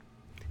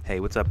Hey,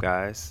 what's up,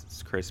 guys?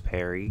 It's Chris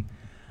Perry,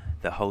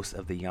 the host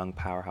of the Young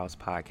Powerhouse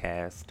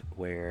podcast,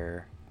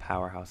 where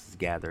powerhouses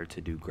gather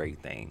to do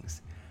great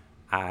things.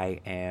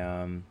 I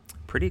am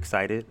pretty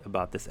excited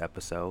about this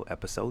episode,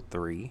 episode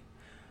 3.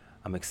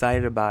 I'm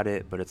excited about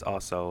it, but it's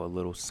also a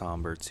little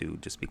somber too,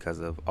 just because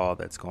of all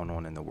that's going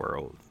on in the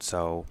world.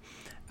 So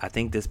I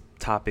think this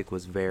topic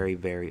was very,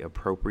 very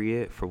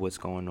appropriate for what's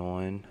going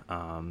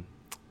on.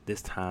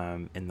 This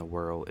time in the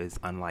world is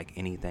unlike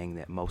anything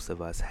that most of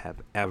us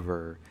have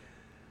ever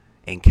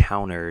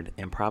encountered,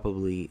 and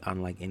probably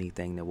unlike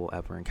anything that we'll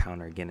ever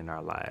encounter again in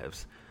our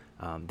lives.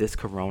 This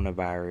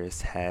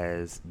coronavirus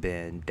has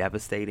been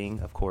devastating,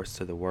 of course,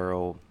 to the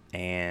world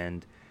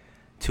and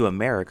to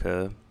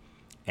America,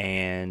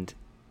 and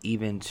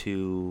even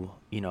to,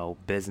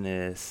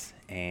 business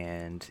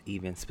and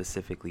even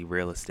specifically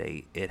real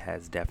estate. It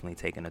has definitely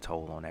taken a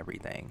toll on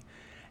everything.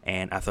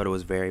 And I thought it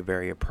was very,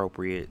 very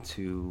appropriate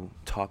to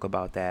talk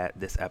about that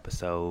this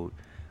episode,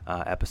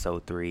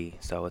 episode 3.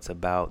 So it's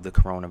about the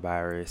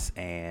coronavirus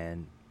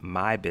and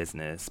my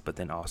business, but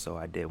then also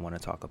I did want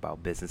to talk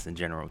about business in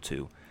general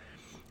too.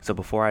 So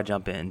before I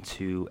jump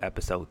into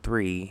episode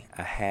 3,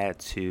 I had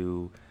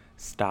to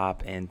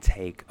stop and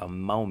take a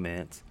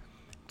moment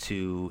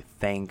to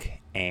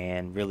thank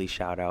and really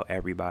shout out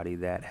everybody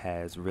that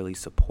has really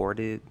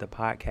supported the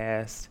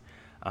podcast.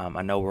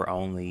 I know we're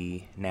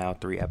only now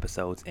 3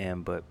 episodes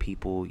in, but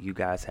people, you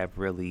guys have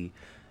really,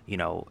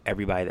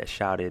 everybody that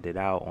shouted it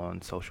out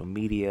on social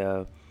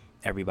media,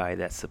 everybody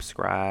that's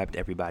subscribed,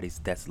 everybody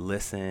that's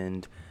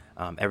listened,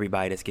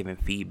 everybody that's given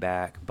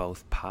feedback,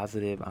 both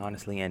positive,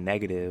 honestly, and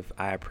negative.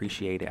 I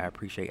appreciate it. I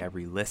appreciate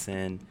every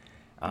listen,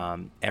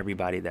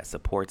 everybody that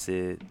supports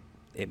it.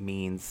 It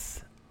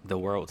means the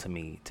world to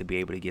me to be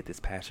able to get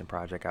this passion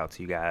project out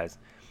to you guys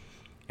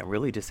and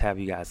really just have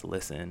you guys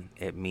listen.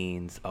 It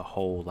means a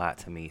whole lot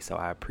to me. So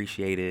I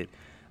appreciate it.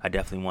 I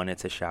definitely wanted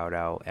to shout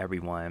out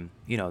everyone,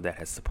 that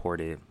has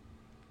supported.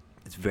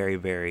 It's very,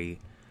 very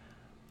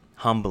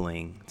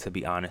humbling, to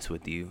be honest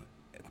with you,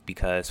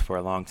 because for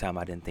a long time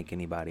I didn't think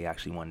anybody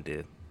actually wanted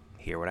to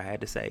hear what I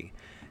had to say.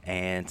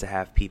 And to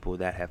have people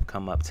that have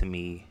come up to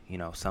me,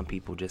 some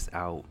people just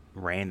out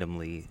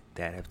randomly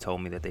that have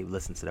told me that they've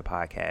listened to the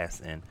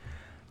podcast and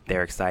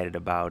they're excited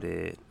about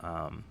it.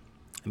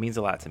 It means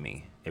a lot to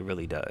me. It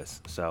really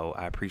does. So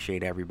I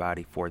appreciate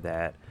everybody for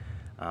that.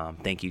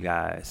 Thank you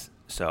guys.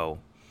 So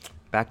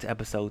back to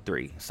episode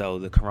 3. So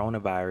the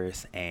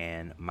coronavirus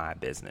and my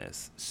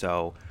business.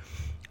 So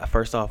I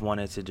first off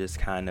wanted to just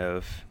kind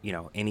of,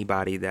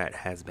 anybody that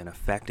has been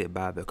affected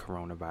by the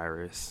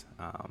coronavirus,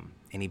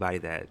 anybody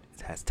that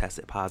has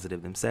tested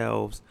positive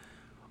themselves,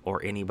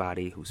 or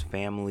anybody whose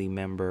family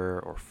member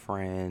or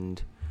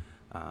friend,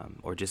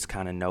 or just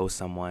kind of know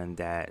someone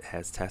that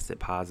has tested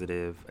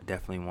positive. I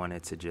definitely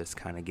wanted to just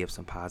kind of give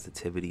some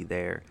positivity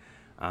there.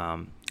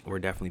 We're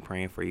definitely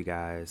praying for you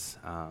guys.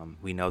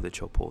 We know that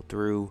you'll pull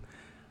through.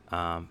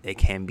 It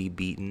can be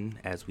beaten,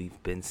 as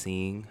we've been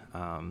seeing.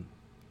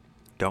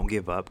 Don't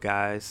give up,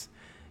 guys.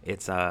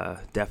 It's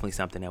definitely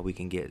something that we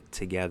can get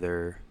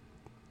together.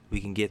 We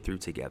can get through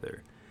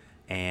together.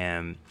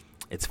 And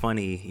it's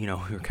funny, we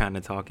were kind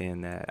of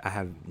talking that I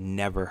have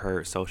never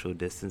heard social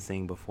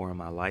distancing before in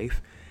my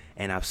life.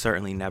 And I've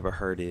certainly never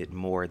heard it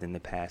more than the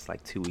past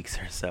 2 weeks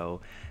or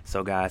so.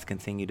 So guys,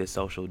 continue to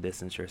social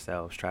distance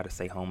yourselves. Try to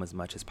stay home as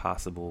much as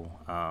possible,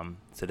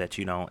 so that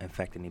you don't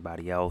infect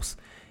anybody else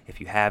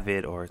if you have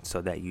it, or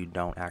so that you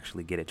don't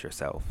actually get it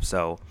yourself.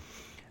 So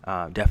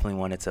definitely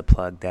wanted to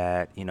plug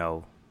that,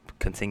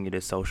 continue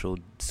to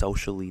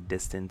socially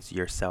distance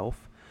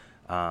yourself.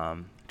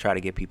 Try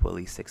to get people at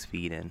least 6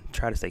 feet and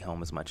try to stay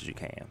home as much as you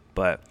can.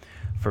 But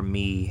for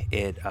me,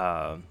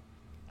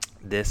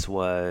 this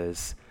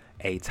was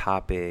a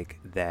topic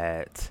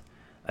that,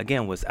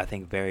 again, was, I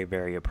think, very,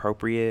 very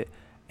appropriate,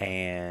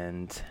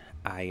 and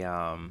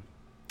I'm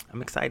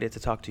excited to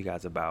talk to you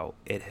guys about.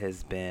 It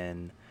has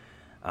been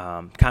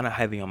kind of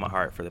heavy on my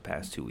heart for the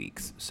past 2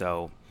 weeks.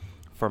 So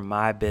for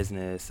my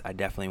business, I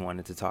definitely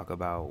wanted to talk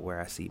about where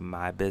I see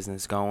my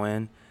business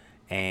going,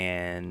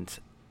 and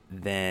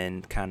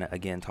then kind of,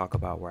 again, talk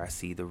about where I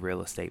see the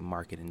real estate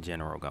market in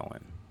general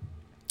going.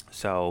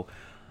 So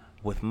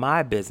with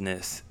my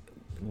business,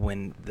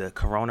 when the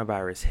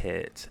coronavirus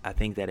hit, I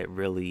think that it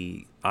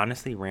really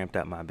honestly ramped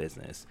up my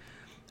business.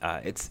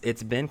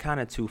 It's been kind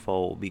of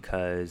twofold,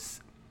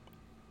 because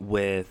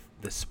with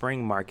the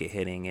spring market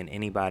hitting, and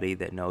anybody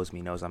that knows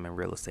me knows I'm in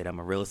real estate. I'm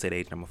a real estate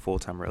agent. I'm a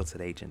full-time real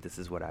estate agent. This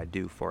is what I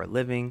do for a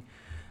living.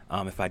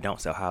 If I don't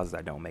sell houses,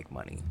 I don't make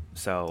money.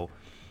 So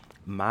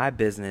my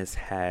business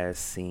has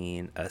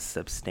seen a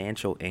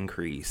substantial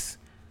increase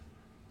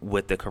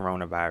with the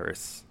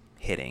coronavirus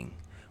hitting,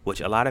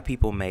 which a lot of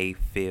people may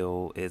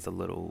feel is a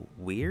little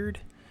weird,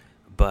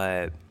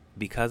 but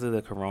because of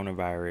the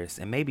coronavirus,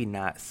 and maybe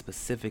not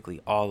specifically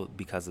all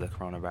because of the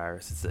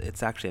coronavirus,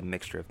 it's actually a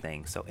mixture of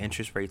things. So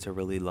interest rates are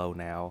really low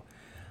now.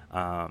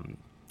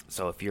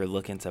 So if you're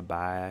looking to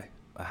buy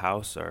a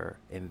house or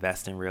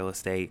invest in real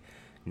estate,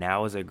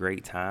 now is a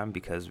great time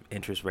because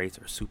interest rates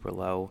are super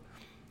low.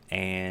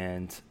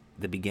 And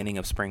the beginning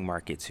of spring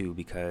market too,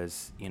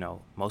 because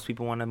most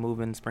people want to move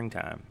in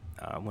springtime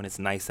when it's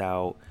nice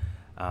out.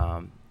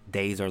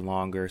 Days are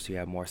longer, so you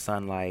have more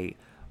sunlight,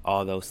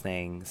 all those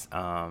things.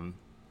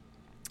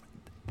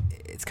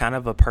 It's kind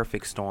of a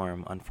perfect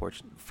storm,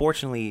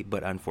 fortunately,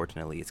 but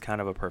unfortunately, it's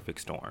kind of a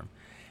perfect storm.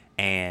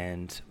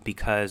 And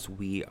because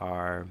we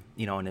are,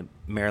 in the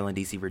Maryland,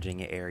 DC,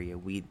 Virginia area,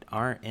 we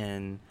aren't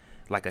in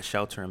like a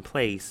shelter in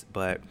place,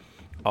 but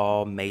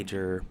all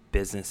major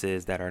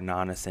businesses that are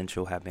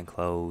non-essential have been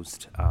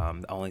closed.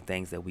 The only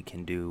things that we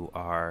can do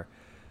are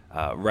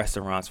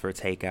restaurants for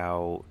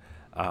takeout.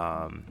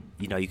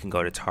 You can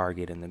go to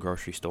Target and the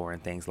grocery store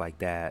and things like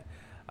that.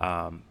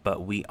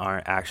 But we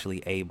aren't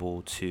actually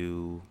able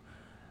to,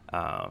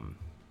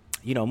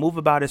 move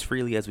about as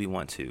freely as we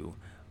want to.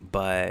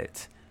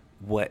 But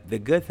what the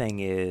good thing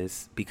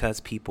is, because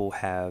people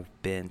have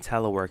been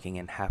teleworking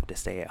and have to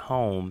stay at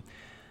home,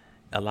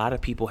 a lot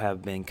of people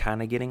have been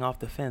kind of getting off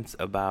the fence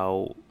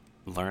about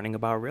learning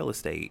about real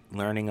estate,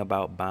 learning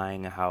about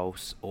buying a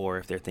house, or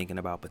if they're thinking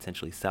about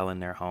potentially selling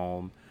their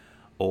home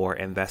or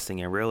investing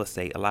in real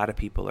estate. A lot of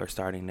people are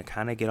starting to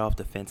kind of get off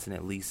the fence and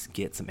at least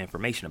get some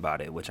information about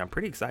it, which I'm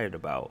pretty excited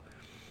about.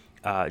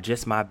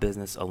 Just my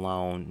business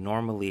alone,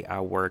 normally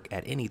I work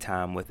at any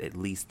time with at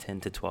least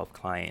 10 to 12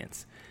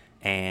 clients.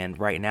 And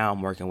right now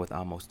I'm working with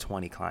almost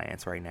 20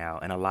 clients right now.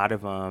 And a lot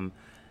of them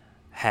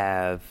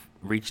have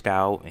reached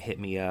out and hit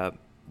me up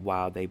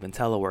while they've been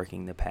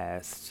teleworking the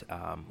past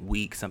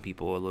week. Some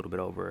people a little bit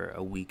over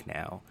a week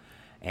now.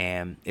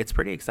 And it's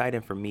pretty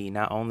exciting for me,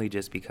 not only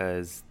just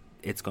because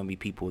it's going to be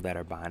people that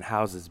are buying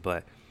houses,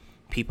 but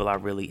people are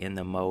really in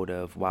the mode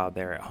of, while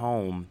they're at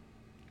home,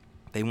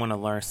 they want to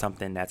learn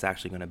something that's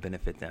actually going to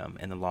benefit them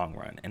in the long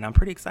run. And I'm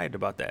pretty excited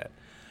about that.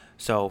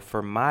 So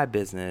for my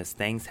business,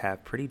 things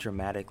have pretty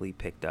dramatically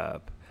picked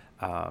up.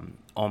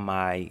 On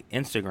my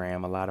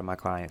Instagram, a lot of my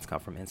clients come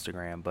from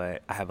Instagram,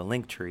 but I have a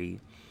link tree,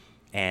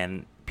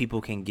 and people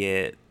can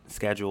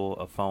schedule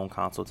a phone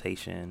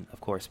consultation,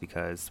 of course,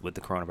 because with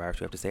the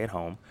coronavirus, you have to stay at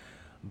home,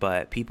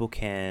 but people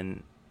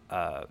can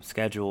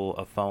schedule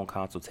a phone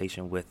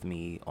consultation with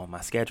me on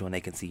my schedule, and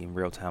they can see in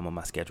real time what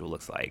my schedule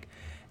looks like.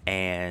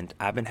 And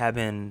I've been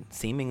having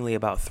seemingly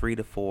about 3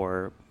 to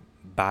 4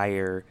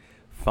 buyer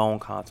phone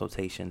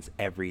consultations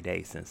every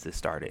day since this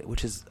started,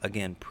 which is,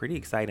 again, pretty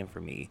exciting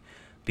for me,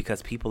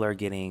 because people are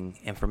getting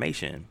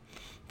information.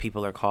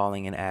 People are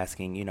calling and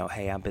asking,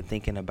 hey, I've been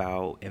thinking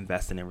about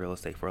investing in real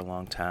estate for a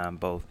long time,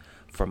 both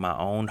for my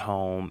own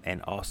home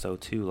and also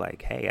too,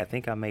 like, hey, I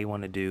think I may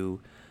want to do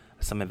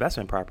some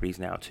investment properties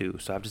now too.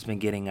 So I've just been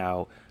getting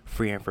out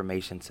free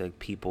information to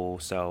people.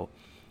 So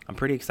I'm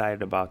pretty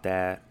excited about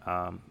that.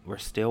 We're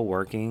still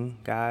working,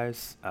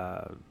 guys.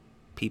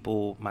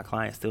 My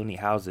clients still need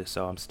houses,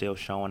 so I'm still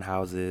showing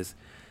houses,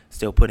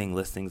 still putting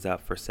listings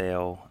up for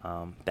sale.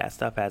 That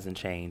stuff hasn't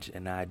changed,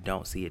 and I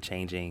don't see it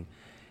changing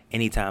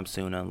anytime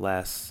soon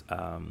unless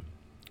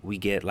we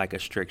get like a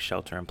strict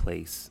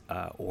shelter-in-place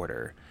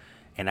order,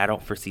 and I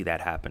don't foresee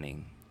that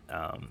happening,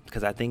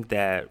 because I think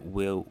that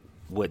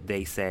what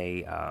they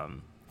say,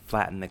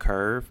 flatten the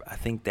curve. I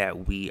think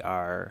that we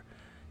are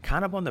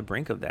kind of on the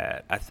brink of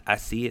that. I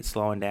see it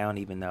slowing down,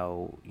 even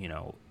though,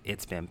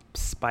 it's been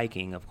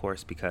spiking, of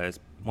course, because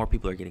more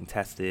people are getting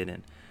tested,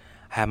 and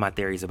I have my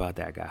theories about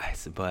that,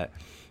 guys. But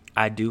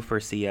I do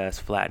foresee us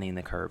flattening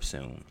the curve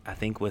soon. I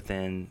think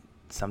within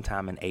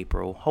sometime in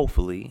April,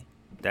 hopefully.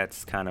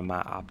 That's kind of my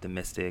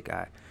optimistic.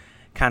 I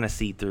kind of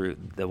see through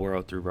the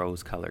world through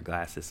rose-colored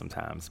glasses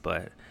sometimes,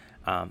 but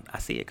I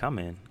see it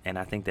coming, and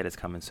I think that it's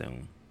coming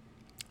soon.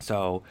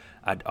 So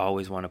I'd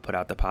always want to put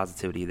out the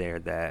positivity there,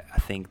 that I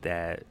think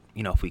that,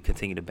 if we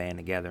continue to band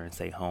together and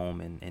stay home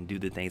and do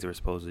the things we're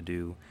supposed to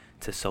do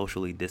to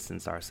socially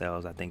distance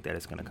ourselves, I think that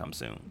it's going to come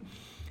soon.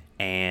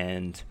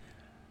 And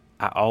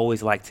I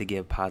always like to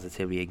give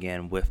positivity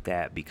again with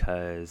that,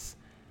 because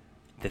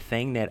the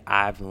thing that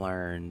I've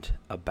learned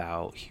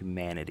about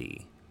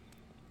humanity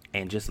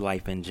and just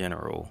life in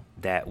general,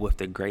 that with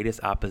the greatest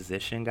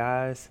opposition,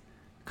 guys,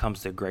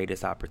 comes the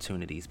greatest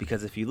opportunities.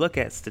 Because if you look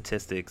at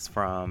statistics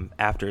from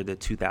after the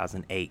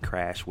 2008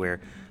 crash,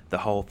 where the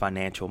whole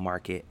financial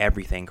market,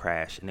 everything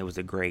crashed, and it was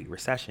a great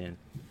recession,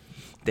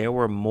 there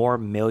were more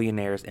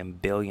millionaires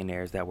and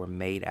billionaires that were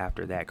made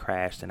after that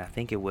crash, and I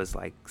think it was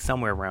like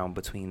somewhere around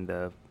between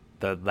the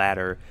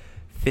latter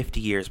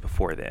 50 years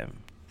before then.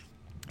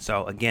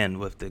 So again,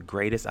 with the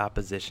greatest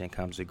opposition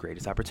comes the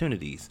greatest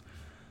opportunities.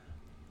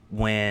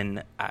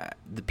 The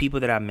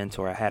people that I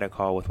mentor, I had a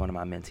call with one of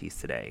my mentees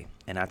today,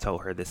 and I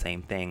told her the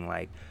same thing.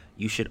 Like,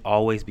 you should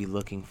always be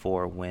looking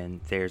for,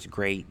 when there's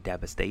great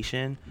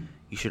devastation,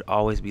 you should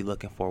always be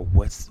looking for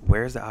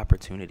where's the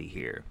opportunity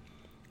here,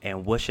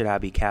 and what should I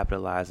be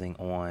capitalizing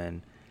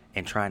on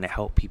and trying to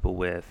help people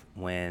with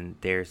when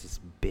there's this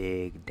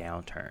big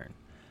downturn.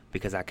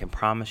 Because I can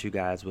promise you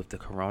guys, with the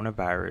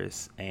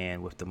coronavirus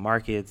and with the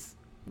markets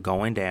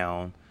going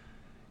down,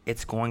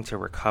 it's going to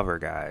recover,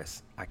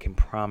 guys. I can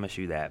promise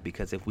you that,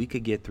 because if we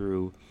could get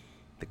through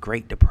the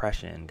Great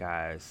Depression,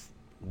 guys,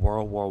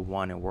 World War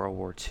I and World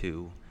War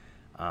II,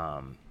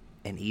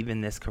 And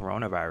even this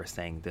coronavirus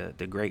thing,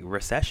 the Great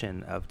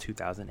Recession of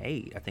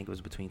 2008, I think it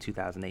was between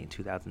 2008 and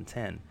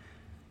 2010.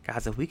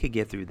 Guys, if we could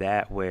get through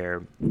that,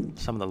 where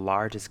some of the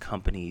largest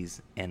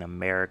companies in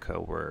America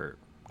were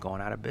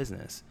going out of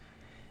business,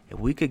 if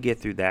we could get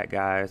through that,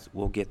 guys,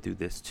 we'll get through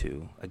this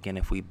too. Again,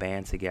 if we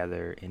band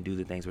together and do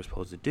the things we're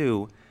supposed to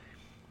do.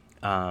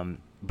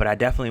 But I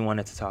definitely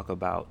wanted to talk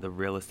about the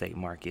real estate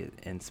market,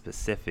 and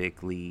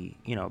specifically,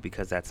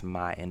 because that's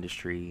my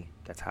industry.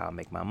 That's how I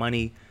make my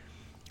money.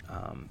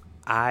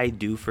 I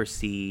do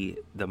foresee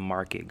the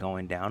market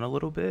going down a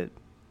little bit,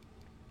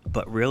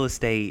 but real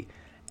estate,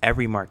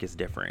 every market's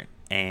different.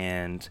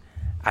 And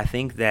I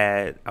think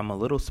that I'm a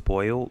little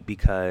spoiled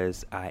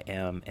because I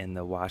am in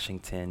the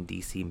Washington,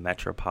 D.C.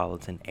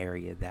 metropolitan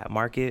area, that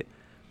market.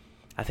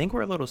 I think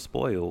we're a little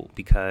spoiled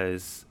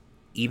because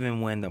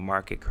even when the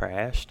market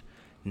crashed,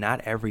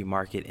 not every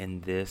market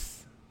in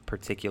this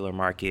particular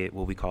market,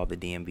 what we call the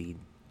DMV,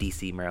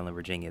 D.C., Maryland,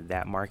 Virginia,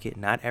 that market,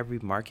 not every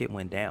market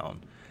went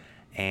down.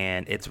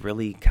 And it's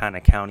really kind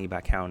of county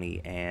by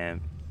county.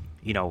 And,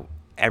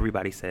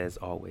 everybody says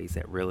always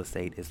that real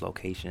estate is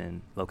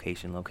location,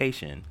 location,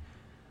 location.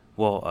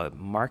 Well, a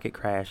market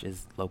crash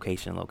is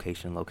location,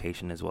 location,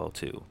 location as well,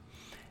 too.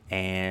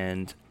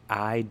 And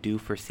I do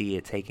foresee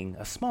it taking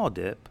a small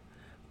dip,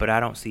 but I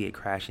don't see it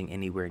crashing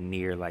anywhere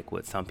near like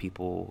what some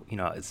people,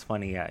 it's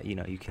funny,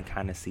 you can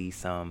kind of see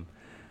some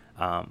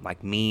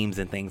like memes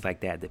and things like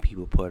that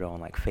people put on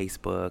like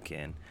Facebook.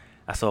 And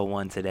I saw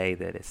one today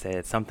that it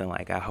said something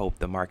like, I hope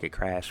the market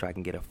crash so I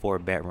can get a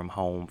 4-bedroom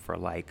home for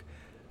like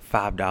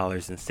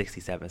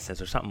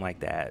 $5.67 or something like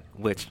that,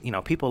 which,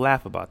 people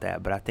laugh about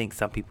that, but I think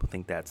some people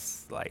think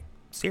that's like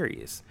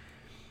serious.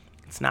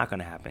 It's not going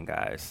to happen,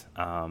 guys.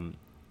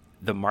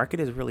 The market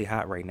is really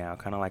hot right now,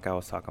 kind of like I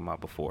was talking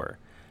about before.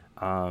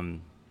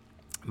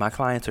 My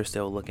clients are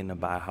still looking to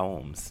buy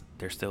homes.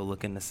 They're still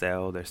looking to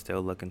sell. They're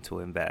still looking to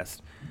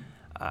invest.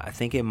 I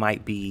think it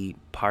might be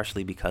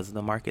partially because of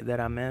the market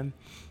that I'm in,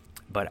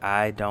 but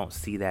I don't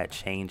see that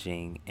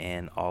changing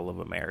in all of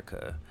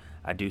America.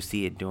 I do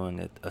see it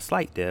doing a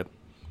slight dip,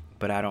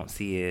 but I don't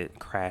see it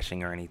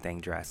crashing or anything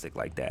drastic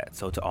like that.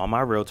 So to all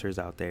my realtors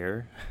out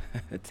there,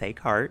 take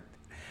heart.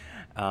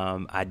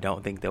 I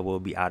don't think that we'll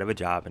be out of a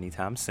job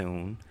anytime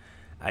soon.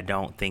 I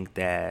don't think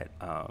that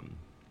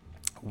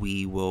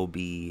we will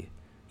be,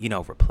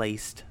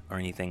 replaced or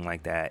anything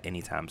like that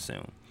anytime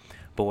soon.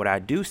 But what I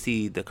do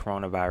see the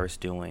coronavirus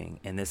doing,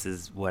 and this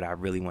is what I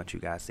really want you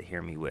guys to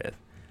hear me with,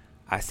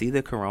 I see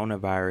the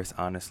coronavirus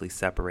honestly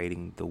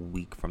separating the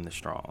weak from the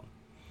strong.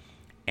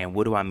 And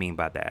what do I mean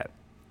by that?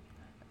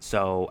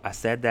 So I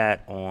said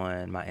that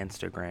on my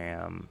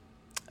Instagram,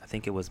 I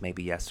think it was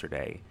maybe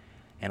yesterday.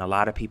 And a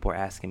lot of people are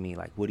asking me,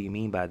 like, what do you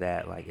mean by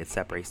that? Like, it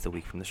separates the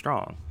weak from the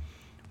strong.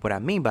 What I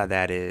mean by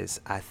that is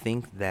I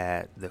think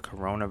that the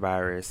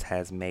coronavirus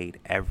has made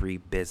every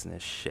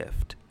business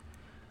shift.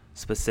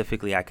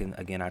 Specifically, I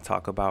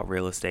talk about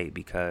real estate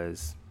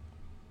because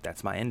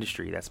that's my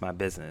industry. That's my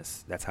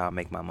business. That's how I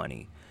make my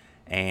money.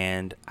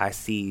 And I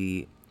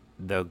see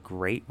the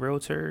great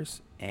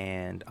realtors,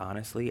 and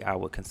honestly, I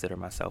would consider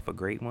myself a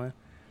great one.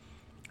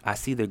 I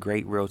see the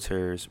great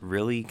realtors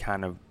really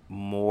kind of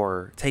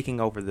more taking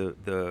over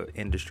the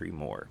industry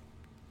more.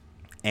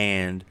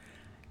 And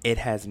it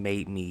has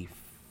made me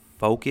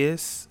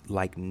focus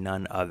like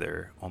none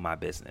other on my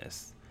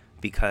business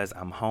because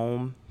I'm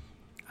home.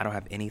 I don't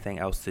have anything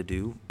else to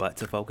do but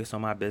to focus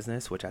on my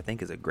business, which I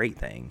think is a great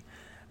thing.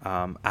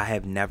 I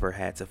have never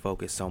had to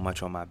focus so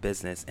much on my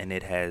business, and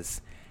it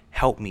has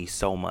helped me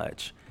so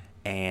much.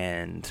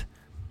 And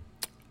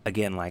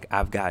again, like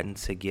I've gotten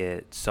to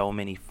get so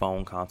many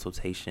phone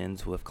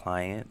consultations with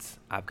clients.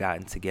 I've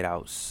gotten to get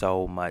out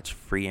so much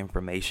free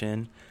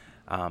information.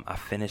 I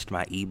finished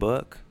my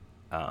ebook.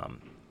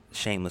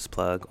 Shameless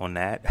plug on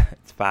that.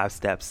 It's 5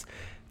 steps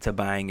to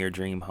buying your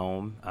dream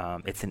home.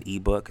 It's an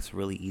ebook. It's a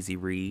really easy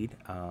read.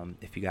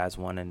 If you guys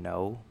want to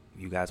know,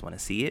 you guys want to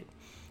see it,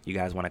 you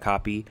guys want a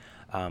copy,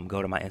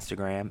 go to my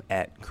Instagram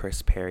at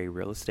Chris Perry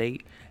Real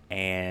Estate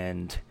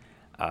and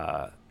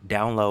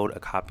download a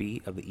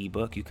copy of the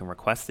ebook. You can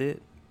request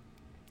it.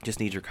 Just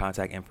need your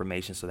contact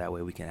information so that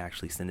way we can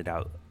actually send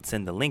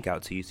the link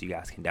out to you so you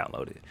guys can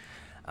download it.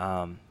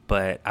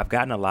 But I've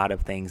gotten a lot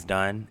of things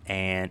done,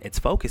 and it's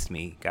focused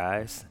me,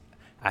 guys.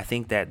 I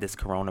think that this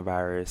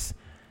coronavirus,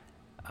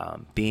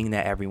 being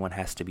that everyone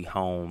has to be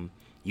home,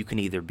 you can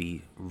either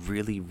be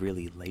really,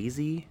 really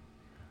lazy,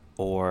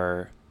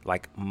 or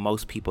like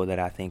most people that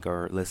I think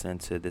are listening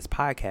to this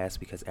podcast,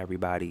 because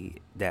everybody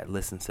that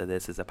listens to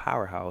this is a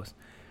powerhouse.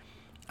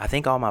 I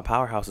think all my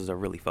powerhouses are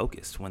really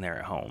focused when they're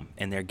at home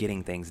and they're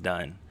getting things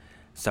done.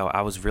 So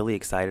I was really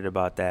excited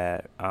about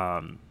that.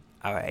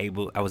 I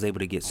was able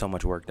to get so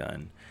much work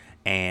done,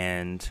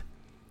 and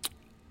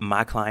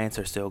my clients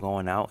are still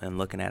going out and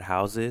looking at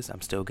houses.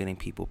 I'm still getting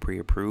people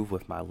pre-approved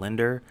with my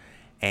lender.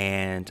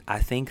 And I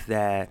think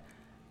that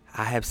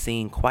I have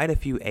seen quite a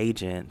few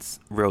agents,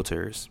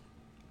 realtors,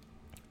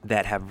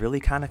 that have really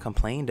kind of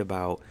complained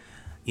about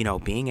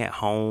being at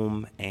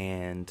home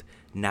and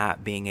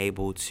not being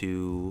able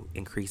to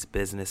increase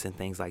business and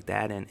things like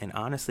that. And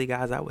honestly,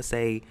 guys, I would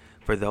say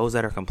for those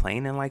that are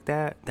complaining like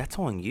that, that's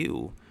on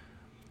you.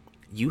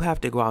 You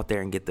have to go out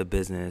there and get the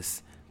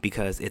business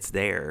because it's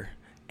there.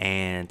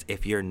 And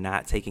if you're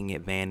not taking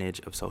advantage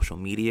of social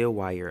media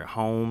while you're at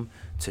home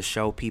to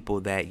show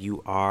people that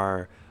you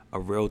are a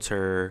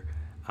realtor,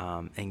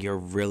 and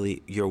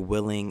you're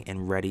willing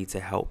and ready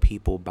to help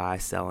people buy,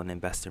 sell, and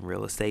invest in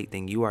real estate,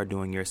 then you are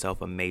doing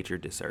yourself a major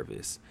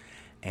disservice.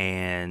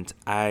 And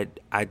I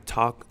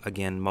talk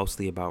again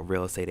mostly about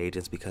real estate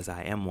agents because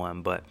I am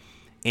one, but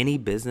any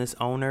business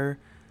owner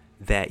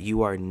that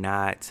you are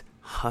not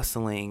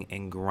hustling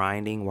and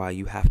grinding while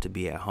you have to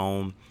be at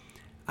home,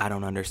 I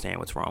don't understand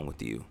what's wrong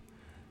with you.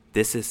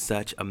 This is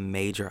such a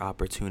major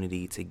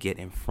opportunity to get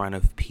in front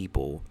of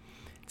people,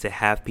 to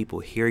have people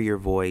hear your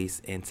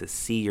voice and to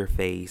see your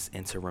face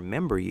and to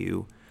remember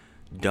you.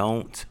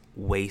 Don't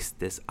waste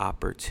this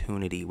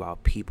opportunity while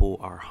people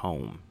are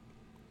home.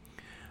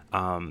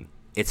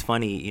 It's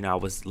funny, I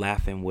was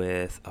laughing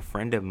with a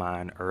friend of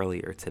mine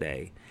earlier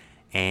today,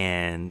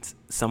 and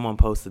someone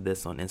posted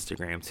this on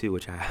Instagram too,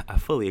 which I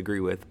fully agree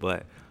with,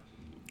 but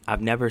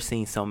I've never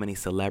seen so many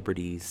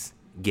celebrities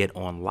get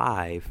on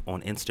live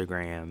on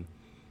Instagram,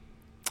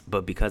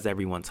 but because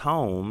everyone's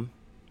home,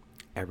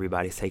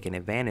 everybody's taking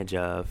advantage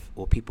of,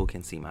 well, people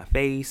can see my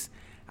face,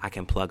 I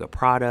can plug a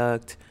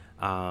product,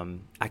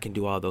 I can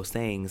do all those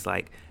things.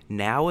 Like,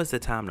 now is the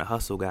time to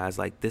hustle, guys.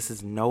 Like, this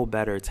is no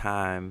better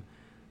time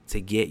to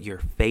get your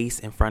face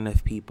in front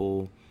of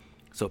people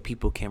so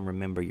people can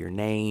remember your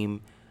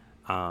name,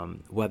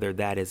 whether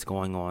that is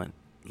going on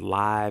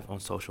live on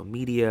social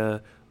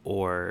media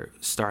or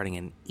starting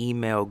an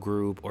email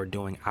group or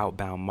doing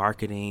outbound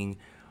marketing,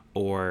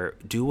 or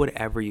do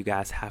whatever you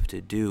guys have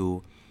to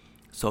do.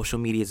 Social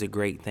media is a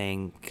great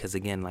thing because,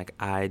 again, like,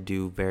 I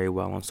do very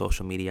well on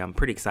social media. I'm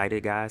pretty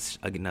excited, guys.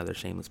 Another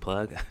shameless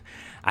plug.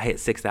 I hit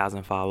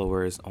 6,000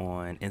 followers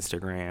on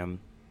Instagram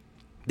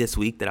this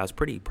week that I was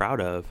pretty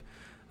proud of.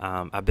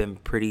 I've been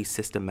pretty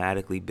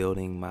systematically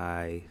building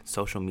my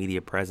social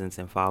media presence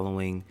and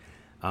following.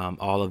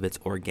 All of it's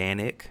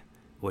organic,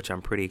 which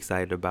I'm pretty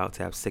excited about,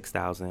 to have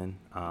 6,000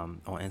 on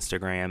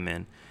Instagram.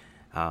 And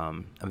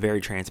I'm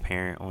very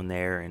transparent on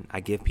there, and I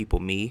give people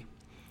me.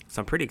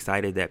 So I'm pretty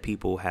excited that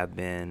people have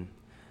been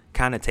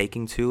kind of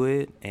taking to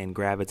it and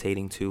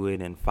gravitating to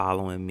it and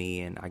following me,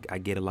 and I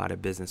get a lot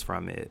of business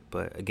from it.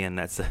 But again,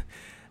 guys,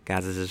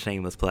 it's a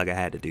shameless plug. I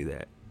had to do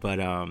that. But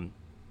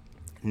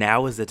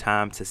now is the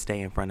time to stay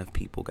in front of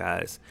people,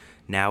 guys.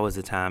 Now is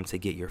the time to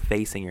get your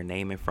face and your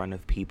name in front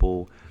of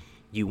people.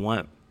 You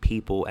want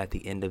people at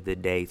the end of the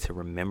day to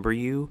remember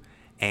you.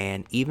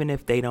 And even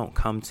if they don't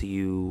come to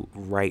you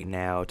right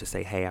now to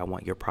say, hey, I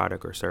want your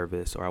product or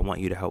service, or I want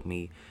you to help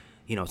me,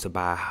 to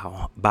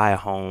buy a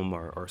home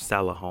or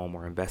sell a home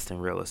or invest in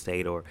real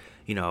estate, or,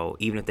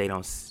 even if they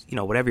don't,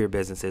 whatever your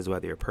business is,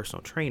 whether you're a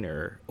personal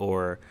trainer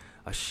or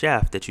a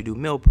chef that you do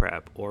meal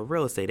prep, or a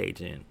real estate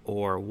agent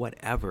or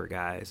whatever,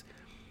 guys,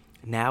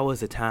 now is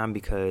the time,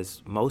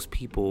 because most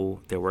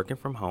people, they're working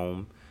from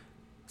home.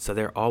 So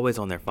they're always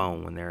on their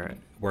phone when they're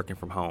working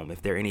from home.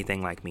 If they're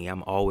anything like me,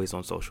 I'm always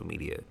on social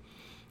media.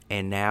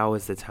 And now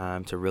is the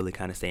time to really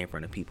kind of stay in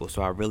front of people.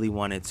 So I really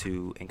wanted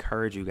to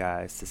encourage you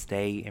guys to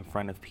stay in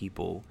front of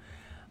people.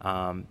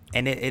 And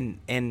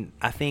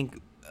I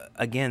think,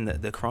 again,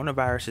 the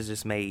coronavirus has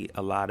just made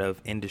a lot of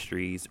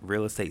industries,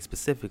 real estate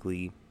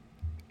specifically,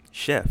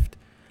 shift.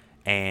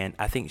 And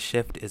I think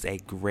shift is a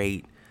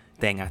great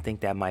thing. I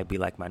think that might be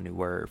like my new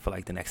word for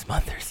like the next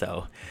month or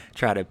so.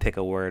 Try to pick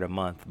a word a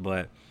month.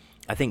 But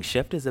I think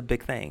shift is a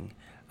big thing.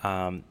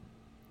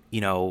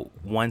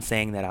 One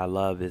saying that I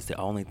love is the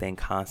only thing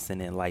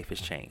constant in life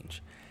is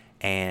change.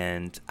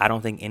 And I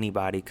don't think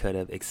anybody could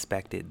have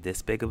expected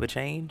this big of a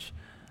change.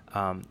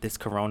 This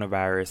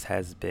coronavirus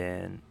has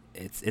been,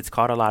 it's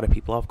caught a lot of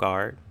people off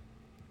guard.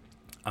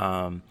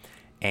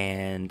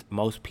 And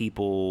most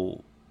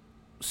people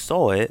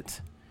saw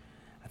it.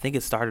 I think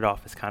it started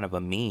off as kind of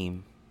a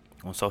meme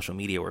on social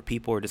media where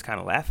people were just kind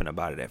of laughing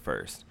about it at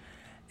first.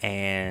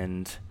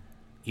 And,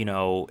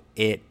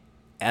 it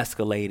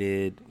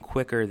escalated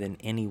quicker than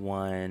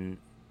anyone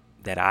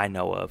that I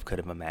know of could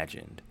have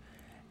imagined.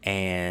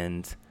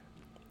 And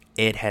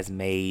it has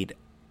made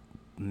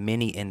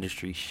many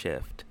industries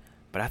shift.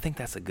 But I think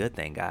that's a good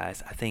thing,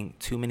 guys. I think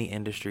too many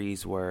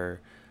industries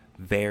were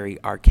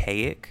very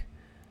archaic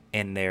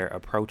in their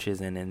approaches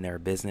and in their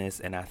business.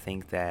 And I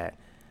think that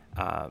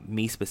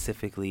me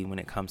specifically, when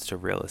it comes to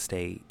real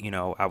estate,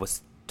 I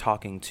was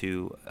talking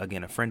to,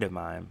 again, a friend of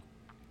mine,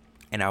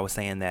 and I was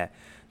saying that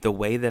the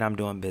way that I'm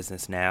doing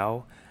business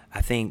now,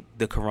 I think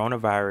the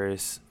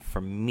coronavirus for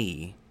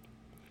me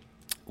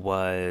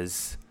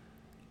was,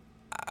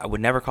 I would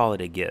never call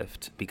it a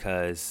gift,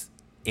 because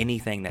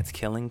anything that's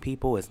killing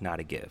people is not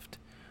a gift.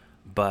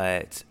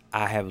 But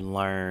I have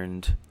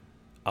learned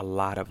a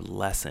lot of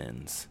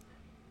lessons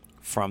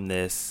from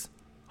this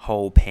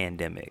whole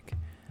pandemic.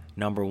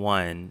 Number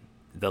one,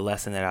 the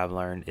lesson that I've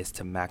learned is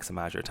to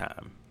maximize your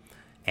time.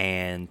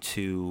 and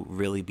to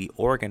really be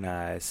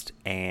organized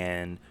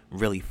and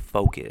really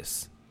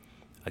focus.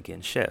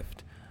 Again,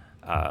 shift.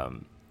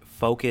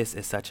 Focus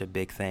is such a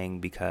big thing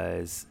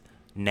because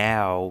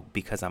now,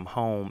 because I'm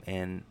home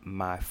and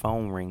my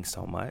phone rings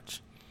so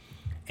much,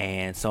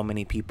 and so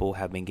many people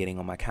have been getting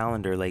on my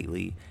calendar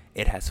lately,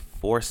 it has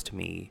forced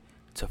me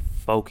to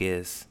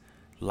focus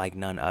like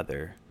none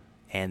other.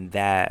 And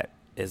that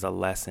is a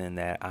lesson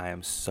that I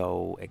am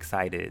so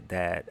excited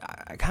that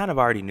I kind of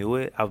already knew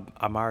it.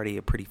 I'm already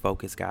a pretty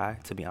focused guy,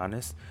 to be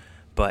honest,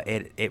 but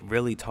it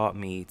really taught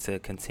me to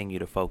continue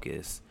to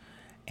focus.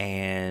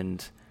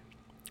 And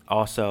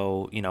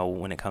also,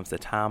 when it comes to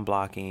time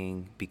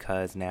blocking,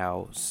 because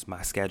now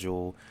my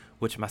schedule,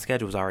 which my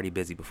schedule was already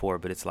busy before,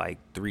 but it's like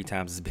 3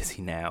 times as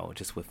busy now,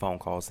 just with phone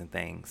calls and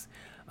things.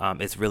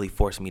 It's really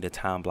forced me to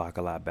time block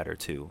a lot better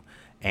too.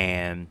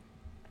 And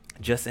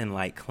just in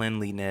like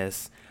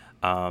cleanliness,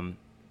 I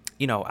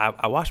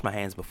washed my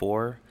hands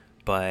before,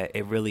 but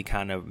it really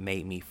kind of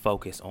made me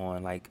focus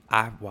on, like,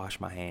 I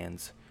wash my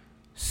hands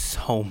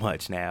so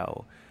much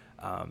now.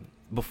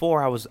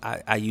 Before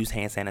I used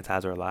hand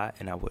sanitizer a lot,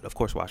 and I would of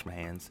course wash my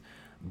hands,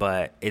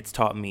 but it's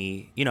taught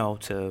me,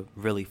 to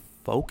really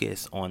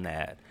focus on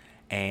that.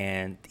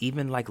 And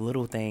even like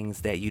little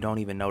things that you don't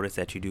even notice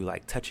that you do,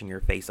 like touching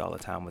your face all the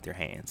time with your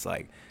hands,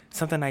 like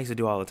something I used to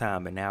do all the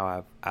time, but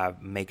now I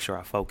make sure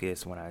I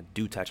focus when I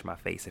do touch my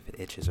face. If it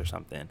itches or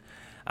something,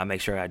 I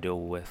make sure I do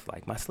it with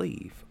like my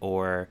sleeve,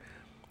 or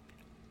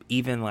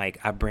even like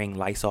I bring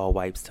Lysol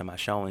wipes to my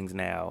showings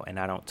now, and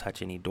I don't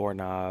touch any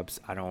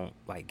doorknobs. I don't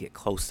like get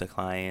close to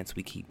clients.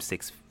 We keep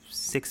six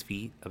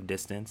feet of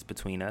distance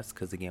between us,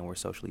 because again, we're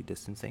socially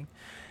distancing,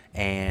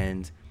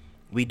 and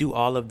we do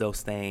all of those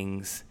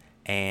things.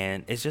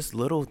 And it's just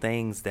little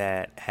things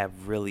that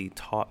have really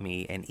taught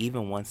me. And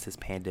even once this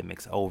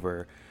pandemic's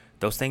over,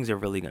 those things are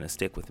really going to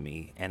stick with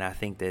me. And I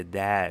think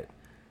that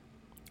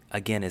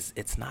again,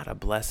 it's not a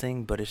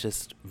blessing, but it's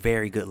just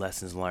very good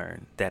lessons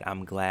learned that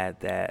I'm glad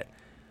that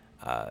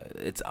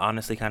it's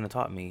honestly kind of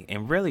taught me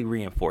and really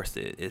reinforced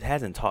it. It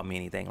hasn't taught me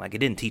anything. Like, it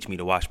didn't teach me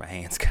to wash my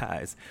hands,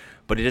 guys,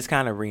 but it just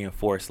kind of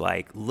reinforced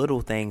like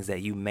little things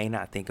that you may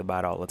not think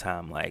about all the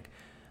time. Like,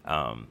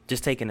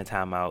 just taking the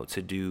time out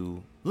to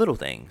do little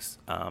things,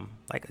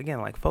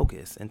 like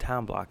focus and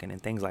time blocking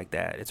and things like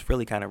that. It's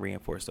really kind of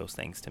reinforced those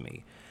things to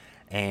me.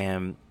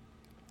 And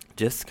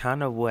just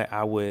kind of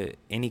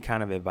any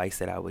kind of advice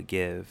that I would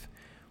give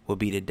would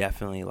be to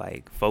definitely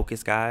like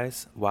focus,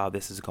 guys, while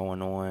this is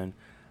going on.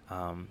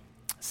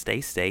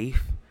 Stay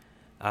safe.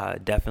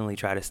 Definitely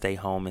try to stay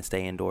home and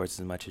stay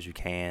indoors as much as you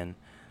can.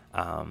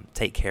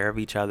 Take care of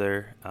each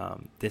other.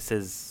 This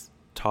is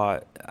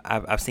taught,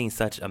 I've seen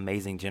such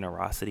amazing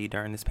generosity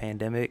during this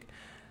pandemic.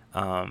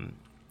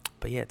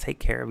 But yeah, take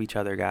care of each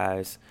other,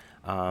 guys.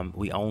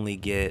 We only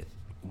get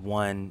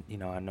one,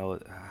 I know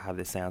how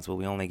this sounds, but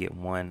we only get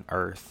one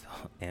earth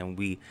and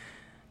we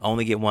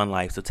only get one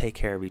life. So take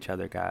care of each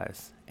other,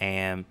 guys.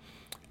 And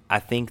I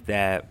think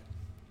that,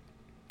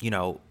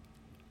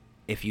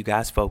 if you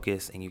guys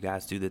focus and you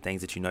guys do the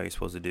things that you're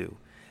supposed to do,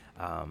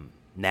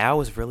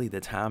 now is really the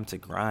time to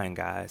grind,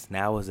 guys.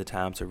 Now is the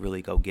time to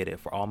really go get it.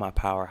 For all my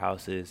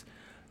powerhouses,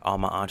 all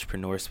my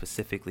entrepreneurs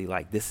specifically,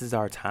 like, this is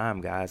our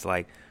time, guys.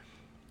 Like,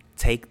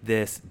 take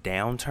this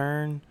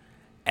downturn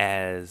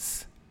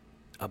as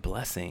a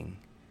blessing,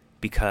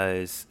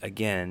 because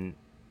again,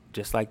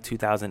 just like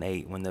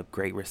 2008 when the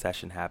Great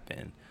Recession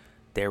happened,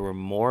 there were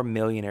more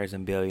millionaires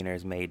and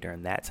billionaires made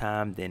during that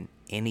time than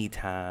any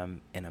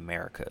time in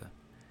America.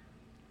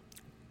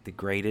 The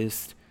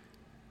greatest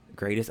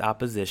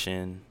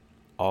opposition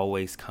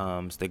always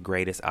comes the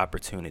greatest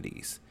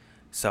opportunities.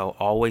 So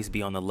always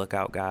be on the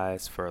lookout,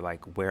 guys, for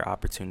like where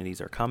opportunities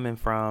are coming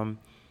from,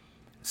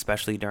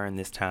 especially during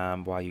this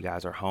time while you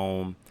guys are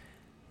home.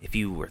 If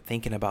you were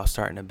thinking about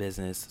starting a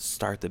business,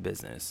 start the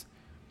business.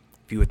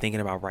 If you were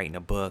thinking about writing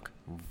a book,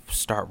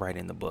 start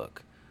writing the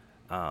book.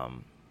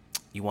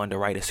 You wanted to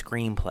write a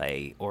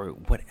screenplay or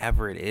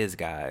whatever it is,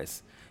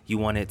 guys. You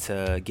wanted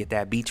to get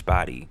that beach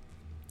body.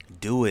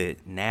 Do it.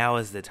 Now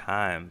is the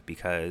time,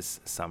 because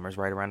summer's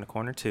right around the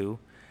corner too.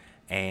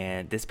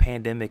 And this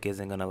pandemic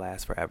isn't going to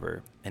last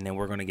forever. And then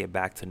we're going to get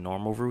back to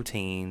normal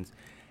routines,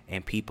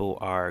 and people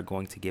are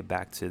going to get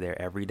back to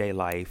their everyday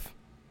life,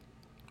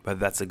 whether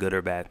that's a good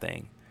or bad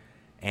thing.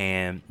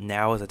 And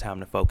now is the time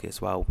to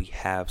focus while we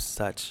have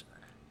such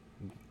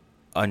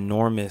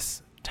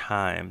enormous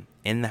time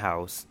in the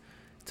house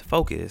to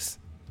focus.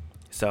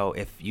 So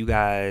if you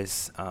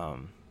guys, are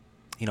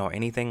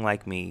anything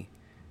like me,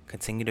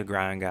 continue to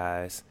grind,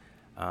 guys.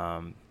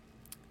 I'm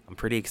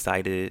pretty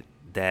excited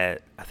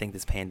that I think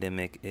this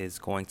pandemic is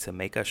going to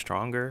make us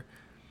stronger.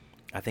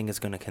 I think it's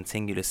going to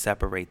continue to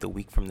separate the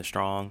weak from the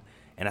strong.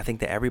 And I think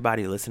that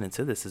everybody listening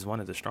to this is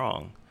one of the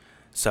strong.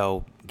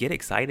 So get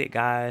excited,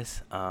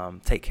 guys.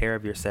 Take care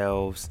of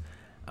yourselves.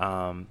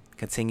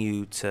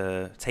 Continue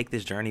to take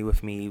this journey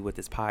with me with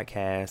this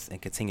podcast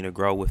and continue to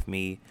grow with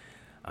me.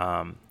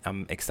 I'm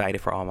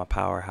excited for all my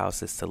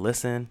powerhouses to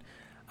listen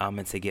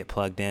and to get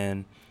plugged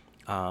in.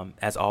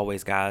 As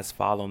always, guys,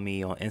 follow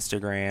me on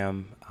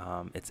Instagram.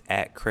 It's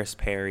at Chris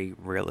Perry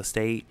Real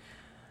Estate.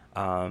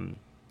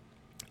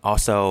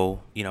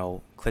 Also,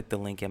 click the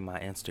link in my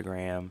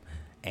Instagram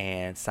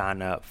and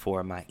sign up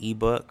for my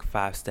ebook,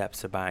 5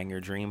 Steps to Buying Your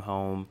Dream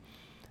Home.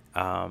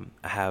 I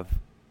have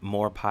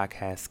more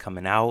podcasts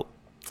coming out,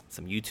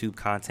 some YouTube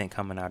content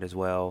coming out as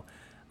well.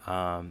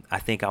 I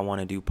think I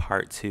want to do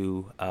part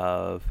 2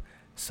 of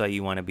So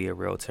You Want to Be a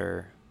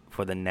Realtor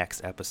for the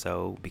next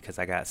episode, because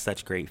I got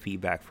such great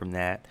feedback from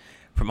that,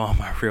 from all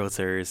my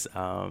realtors.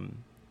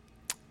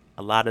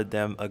 A lot of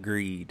them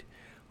agreed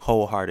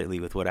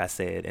wholeheartedly with what I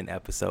said in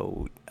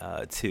episode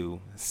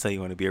 2, So You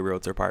Want to Be a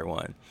Realtor part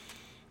 1.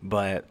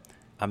 But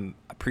I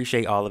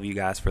appreciate all of you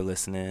guys for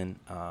listening.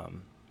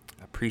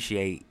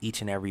 Appreciate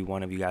each and every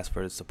one of you guys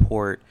for the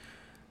support,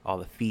 all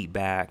the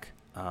feedback.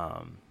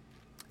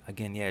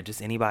 Again,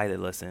 just anybody that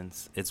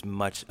listens, it's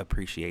much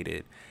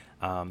appreciated.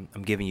 I'm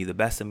giving you the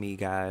best of me,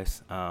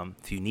 guys.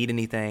 If you need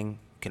anything,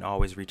 you can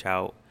always reach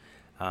out.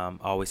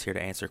 Always here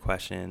to answer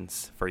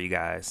questions for you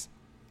guys.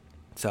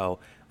 So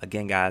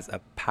again, guys, a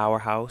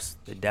powerhouse,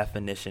 the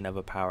definition of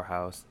a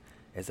powerhouse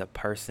is a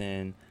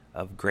person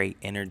of great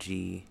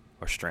energy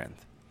or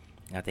strength.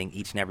 And I think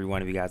each and every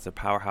one of you guys are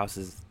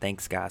powerhouses.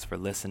 Thanks, guys, for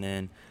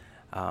listening.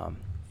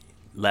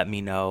 Let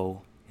me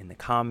know in the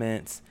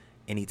comments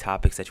any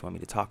topics that you want me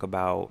to talk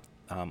about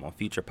on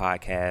future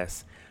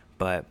podcasts.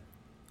 But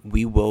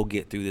we will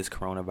get through this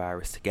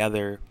coronavirus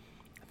together.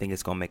 I think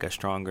it's going to make us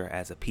stronger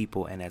as a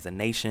people and as a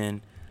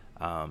nation.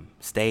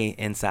 Stay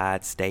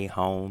inside, stay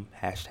home,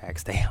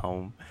 #stay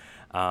home.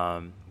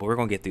 But we're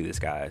going to get through this,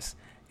 guys.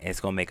 And it's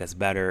going to make us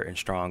better and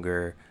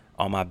stronger.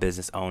 All my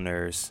business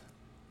owners,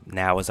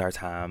 now is our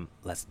time.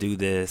 Let's do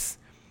this.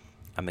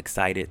 I'm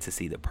excited to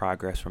see the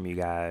progress from you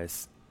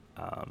guys.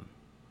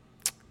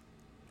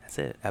 That's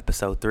it.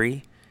 Episode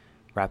 3,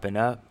 wrapping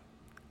up.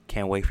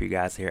 Can't wait for you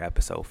guys to hear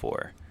episode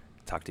 4.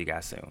 Talk to you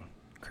guys soon.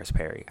 Chris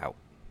Perry out.